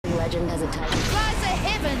Sergeant has a type. Flies of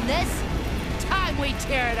heaven, this! Time we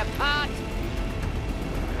tear it apart!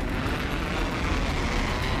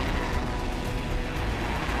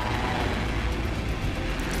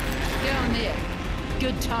 Down there.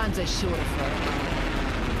 Good times are shorter for it.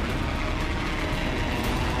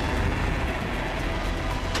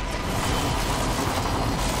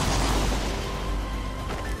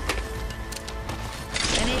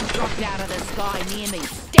 Dropped out of the sky near me.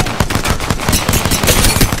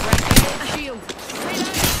 Shield.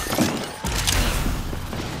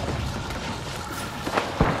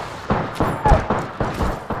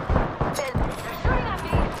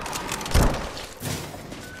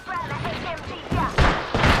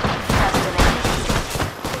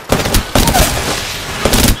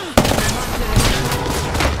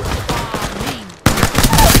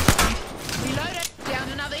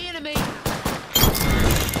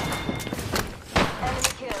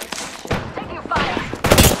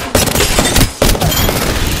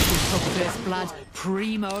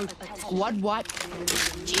 Primo. Squad wipe.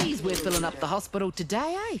 Jeez, we're filling up the hospital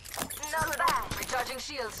today, eh? Not bad. Recharging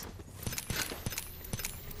shields.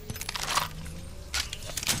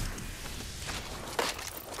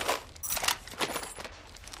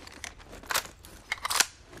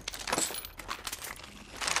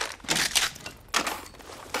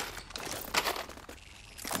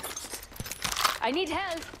 I need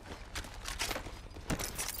help.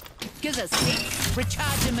 Gives us six.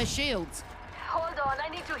 Recharging my shields. Hold on, I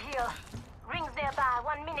need to heal. Rings nearby,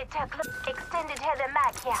 1 minute till extended heavy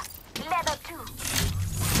mag here. Leather 2.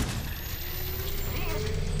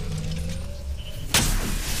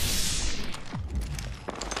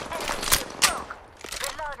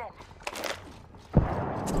 Reloading.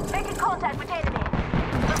 Making contact with enemy.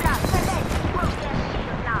 Look out, select. Broke their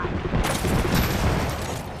shield now.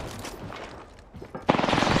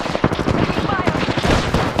 Taking fire.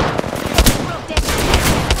 Broke their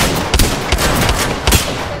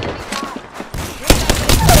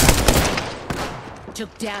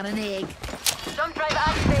Took down an egg. Jump drive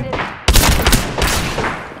activated.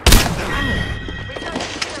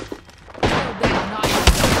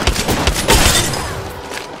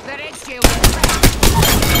 That egg shield.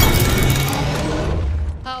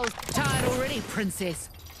 Oh, tired already, princess.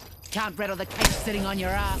 Can't rattle the cake sitting on your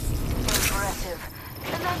ass. Impressive.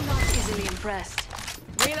 And I'm not easily impressed.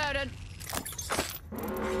 Reloaded.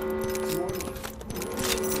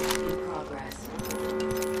 In progress.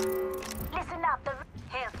 Listen up, the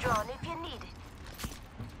health drone if you need it.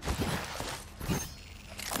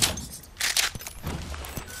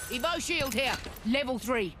 Evo shield here. Level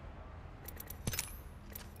 3.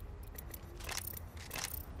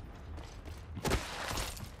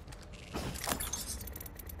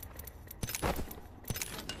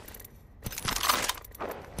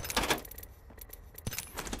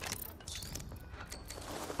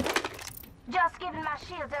 Just giving my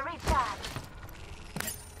shields a recharge.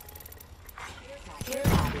 Care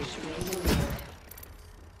package being delivered.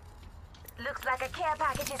 Looks like a care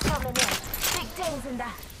package is coming in. Big things in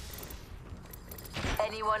that.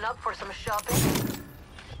 Anyone up for some shopping?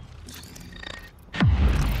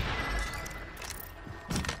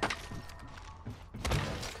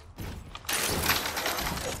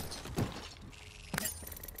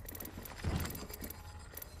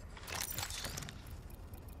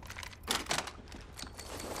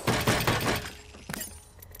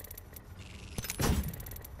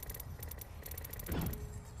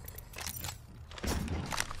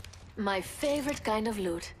 My favorite kind of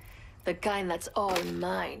loot. The kind that's all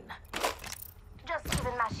mine. Just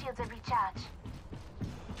giving my shields a recharge.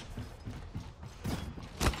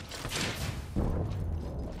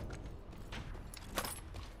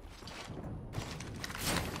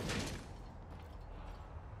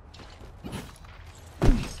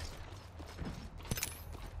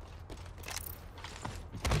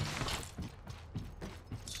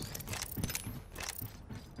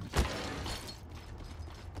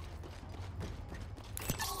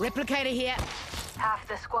 Replicator here. Half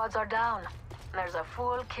the squads are down. There's a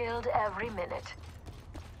fool killed every minute.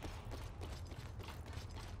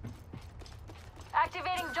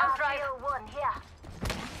 Activating jump drive. One here.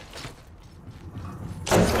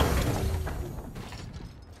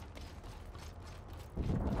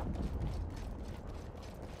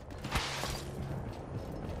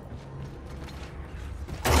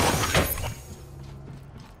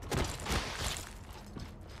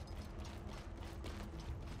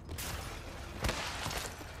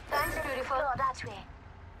 Thanks, beautiful. Go that way.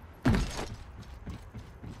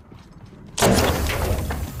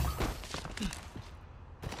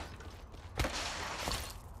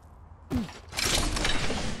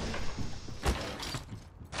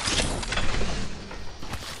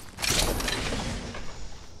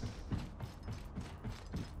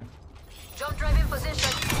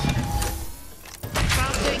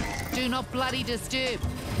 not bloody disturb.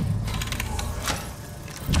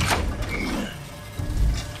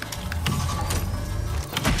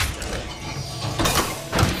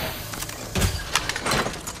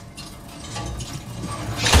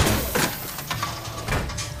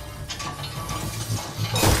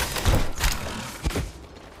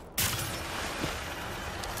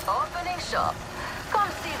 Opening shop.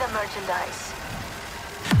 Come see the merchandise.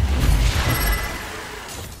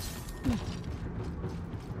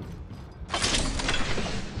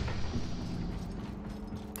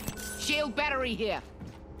 Shield battery here.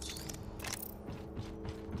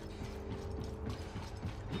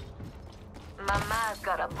 Mama's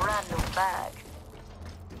got a brand new bag.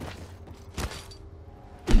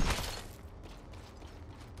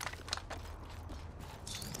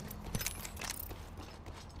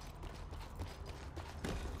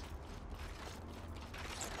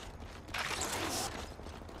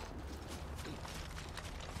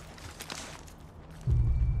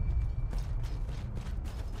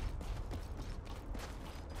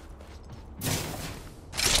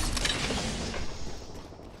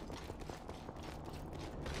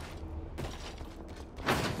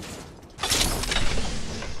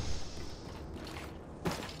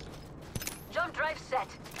 Jump drive set.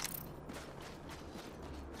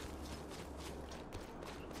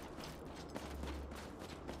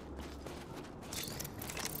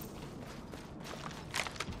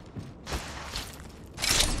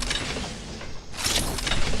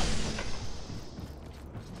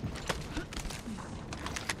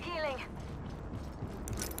 Healing.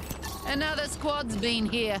 Another squad's been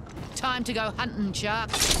here. Time to go hunting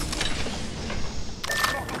sharks.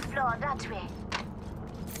 Let's explore that way.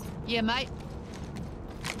 Yeah, mate.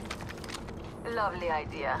 Lovely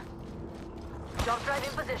idea. Jump drive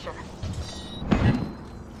in position.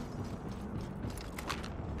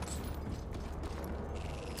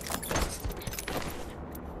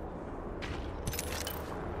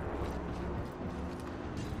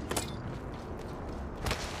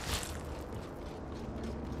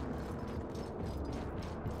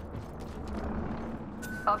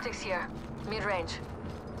 Optics here. Mid-range.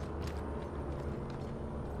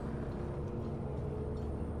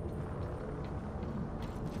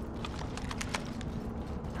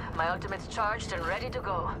 My ultimate's charged and ready to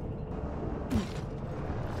go.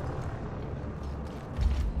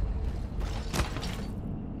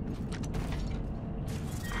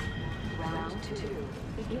 Round 2.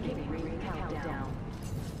 Beginning ring countdown.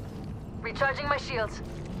 Recharging my shields.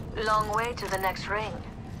 Long way to the next ring.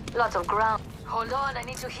 Lots of ground. Hold on, I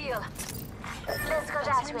need to heal. Let's go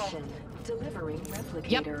that way. Attention. Delivering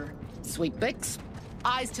replicator. Sweet Bix.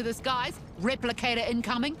 Eyes to the skies. Replicator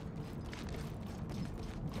incoming.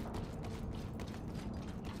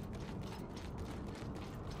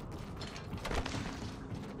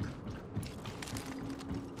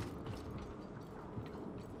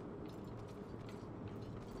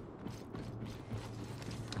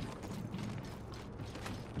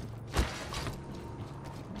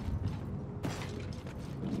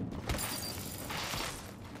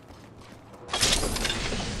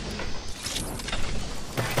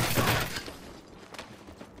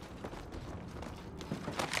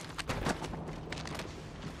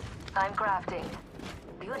 I'm crafting.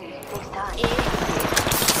 Beauty takes time.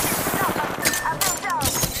 I've been down.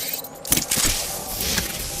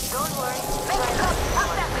 Don't worry. Make it up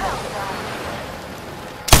that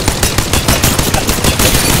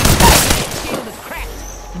Shield is cracked.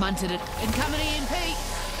 Munted it. Incoming EMP.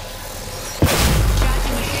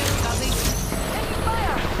 Charging the shield, Fuzzy. Taking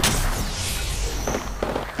fire.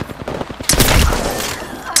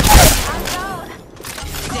 I'm down.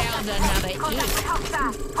 Downed another Contact imp. with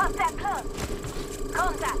hostile. Hostile close.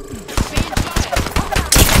 Contact. Being fired.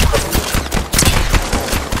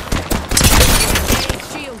 Engage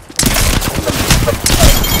shield.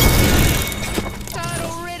 Tired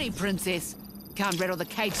already, princess. Can't rattle the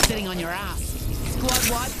cage sitting on your ass. Squad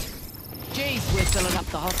wiped. Geez, we're filling up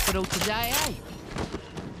the hospital today, eh?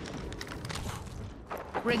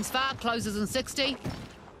 Ring's far, closes in 60.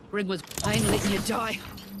 Ring was I ain't letting you die.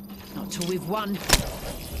 Not till we've won.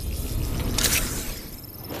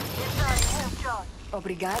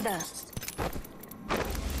 Obrigada.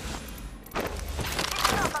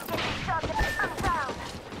 I'm getting shot. I'm down.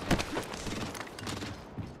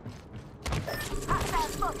 Hostile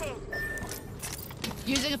spotted.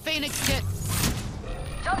 Using a Phoenix kit.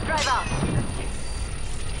 Jump drive out.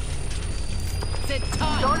 Sit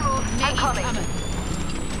tight. Don't move. I'm Maggie's coming. coming.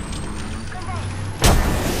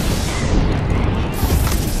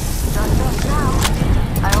 Not just now.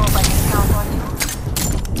 I hope I can count on you.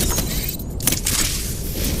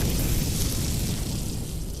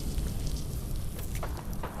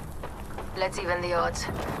 Let's even the odds.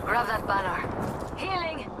 Grab that banner.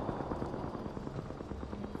 Healing!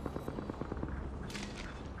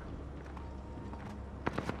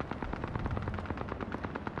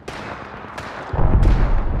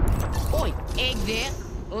 Oi, egg there.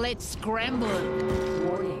 Let's scramble it.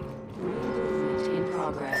 Warning. Movement in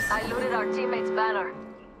progress. I looted our teammate's banner.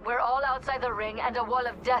 We're all outside the ring and a wall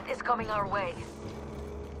of death is coming our way.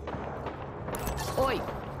 Oi,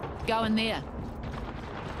 go in there.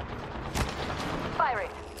 Firing.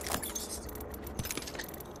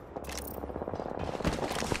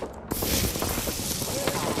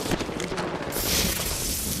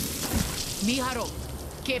 Miharo,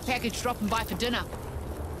 care package dropping by for dinner.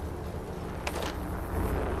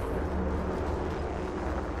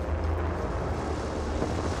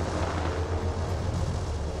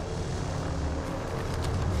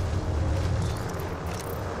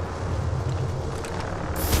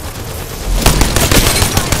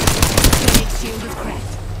 Shield is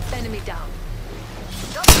cracked. Enemy down.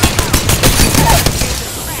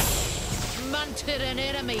 Munted an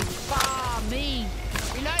enemy. Far me.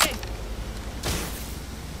 Reloading.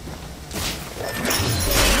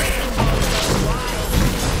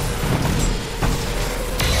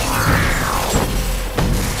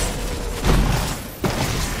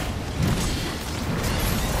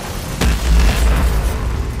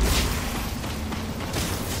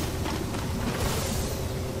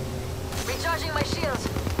 Recharging my shields.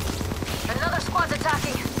 Another squad's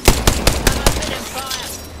attacking. I'm opening fire.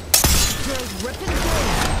 Drill's ripping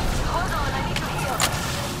through. Hold on, I need to heal.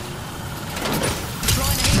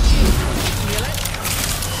 Trying to hit you. Feel it?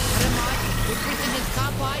 I don't mind. We're fixing this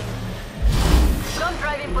car pipe. Don't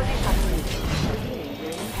drive in position. Beginning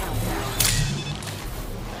ring countdown.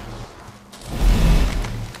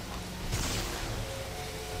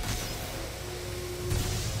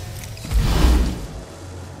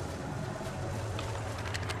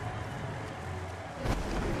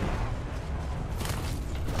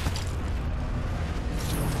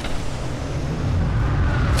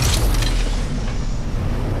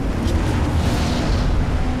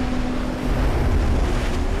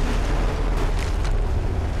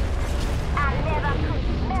 I never could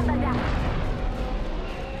remember that.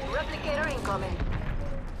 Replicator incoming.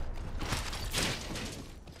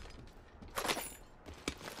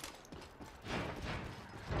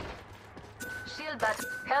 Shield bat.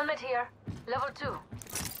 Helmet here. Level 2.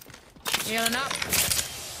 Healing up.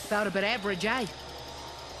 Felt a bit average, eh?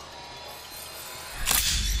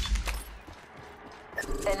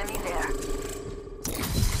 Enemy there.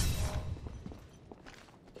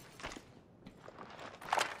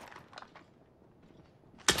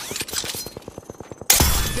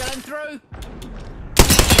 Drilling through.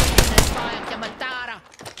 Let's fire Kamatara.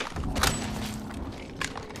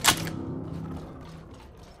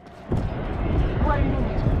 One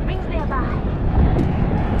minute. Rings nearby.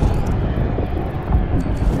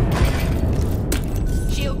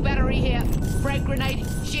 Shield battery here. Frag grenade.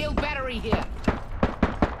 Shield battery here.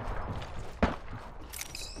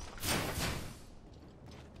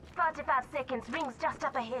 45 seconds. Rings just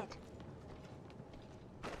up ahead.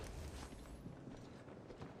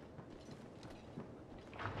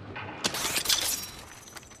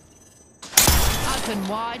 Open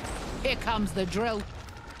wide. Here comes the drill.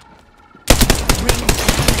 Ring.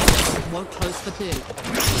 Won't close for 30.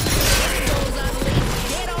 Doors unleashed.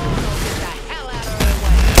 Get on or get the hell out of her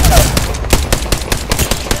way.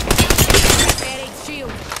 Adding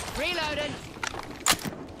shield. Reloading.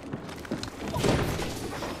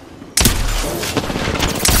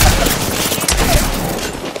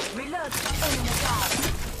 Reload. Enemy down.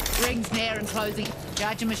 Rings near and closing.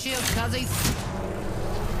 Charging my shield, cuzzies.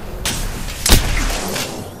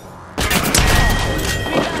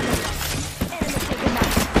 Enemy taken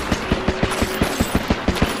out.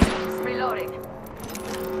 Reloading.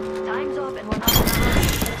 Time's up and we're not.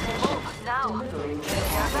 Move now. Delivering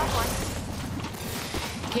There's that one.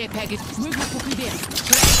 Care package. Move your cookie there.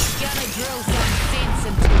 Black's gonna drill some sense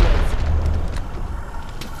into it.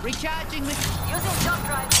 Recharging with. Using jump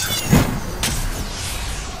drive.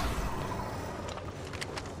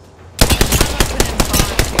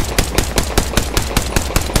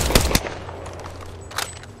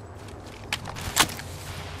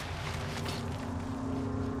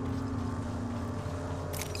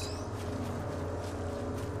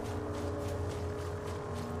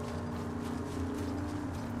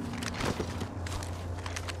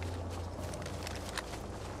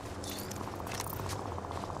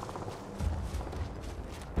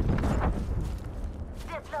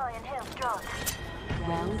 Deploying health drone.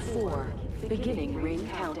 Round 4. Beginning ring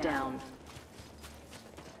countdown.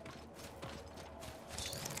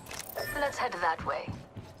 Let's head that way.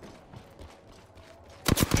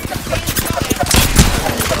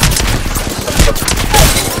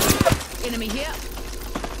 Enemy here.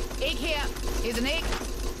 Egg here. Here's an egg.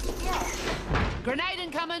 Yes. Grenade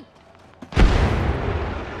incoming.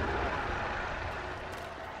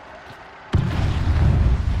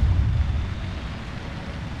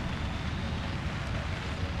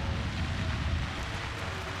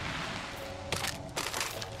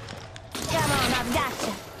 Come on, I've got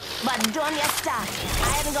you. But don't get stuck. I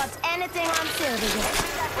haven't got anything on Sylvie yet.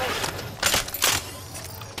 That way.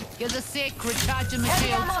 Here's a sec. Recharging my Heavy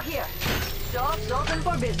shields. ammo here. Job's open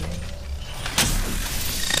for business.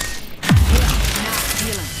 Now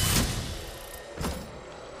healing.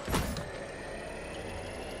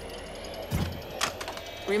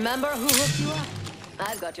 Remember who hooked you up?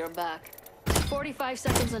 I've got your back. 45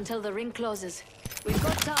 seconds until the ring closes. We've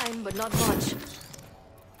got time, but not much.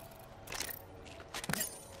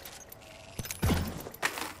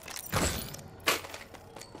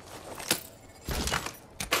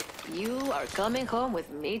 You are coming home with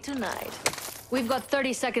me tonight. We've got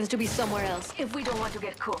 30 seconds to be somewhere else if we don't want to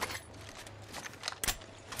get cooked.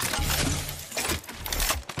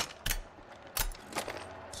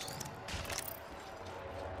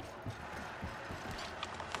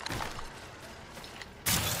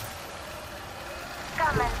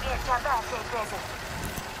 Come and get your birthday present.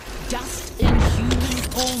 Just in human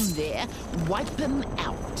form there. Wipe him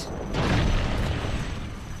out.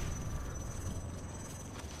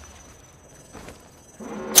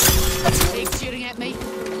 Egg shooting at me.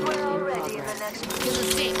 We're already in the next room. Here's a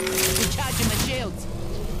sec. Recharging my shields.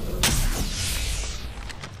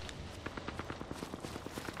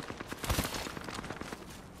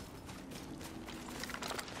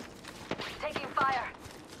 Taking fire.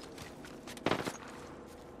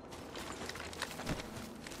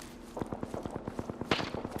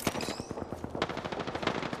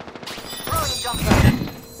 Throwing jump pad.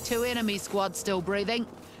 2 enemy squads still breathing.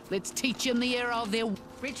 Let's teach them the era of their...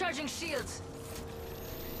 Recharging shields.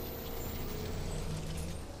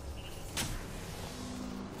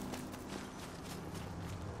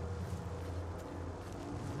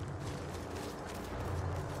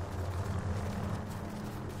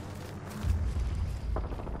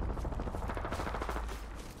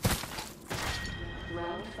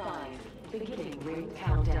 Round 5. Beginning ring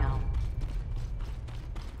countdown.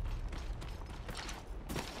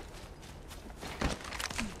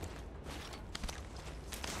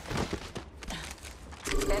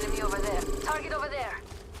 Enemy over there. Target over there.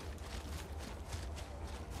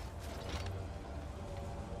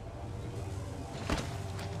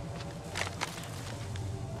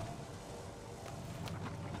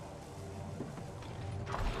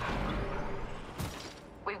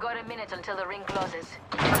 We've got a minute until the ring closes.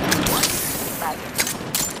 Back.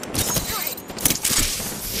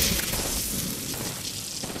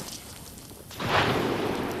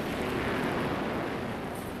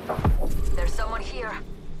 There's someone here.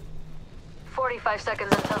 45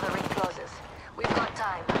 seconds until the ring closes. We've got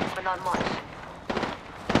time, but not much.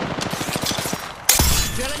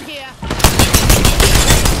 Drilling here.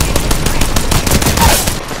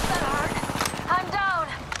 That hurt. I'm down.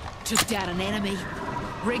 Took down an enemy.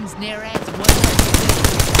 Rings near ends.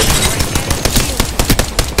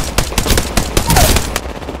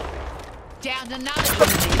 Down another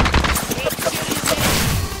enemy. Egg shooting at me.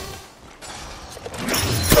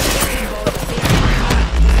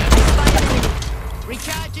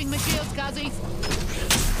 Recharging my shields, Guzzies.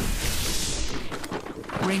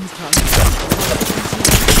 Rings coming.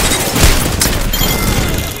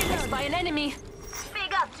 By an enemy.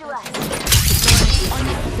 Big up to us. On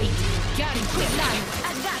your feet. Guarding quick line.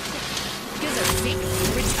 I've got you. Here's a sec.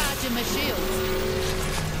 Recharging my shields.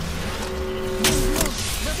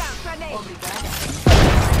 Look out, grenade. We'll be back.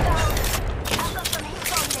 Down. I've got some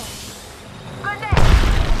heat on there. Grenade.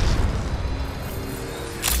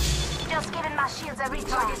 Just giving my shields a Target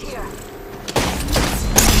recharge. here.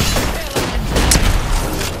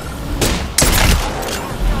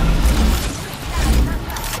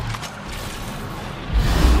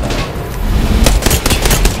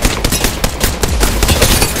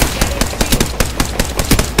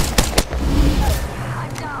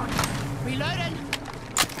 I'm down. Reloading.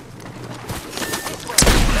 This way.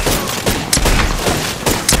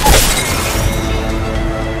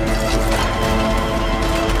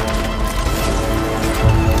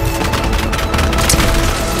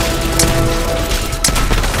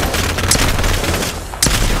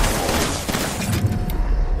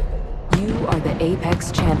 You are the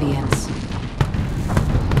Apex champions.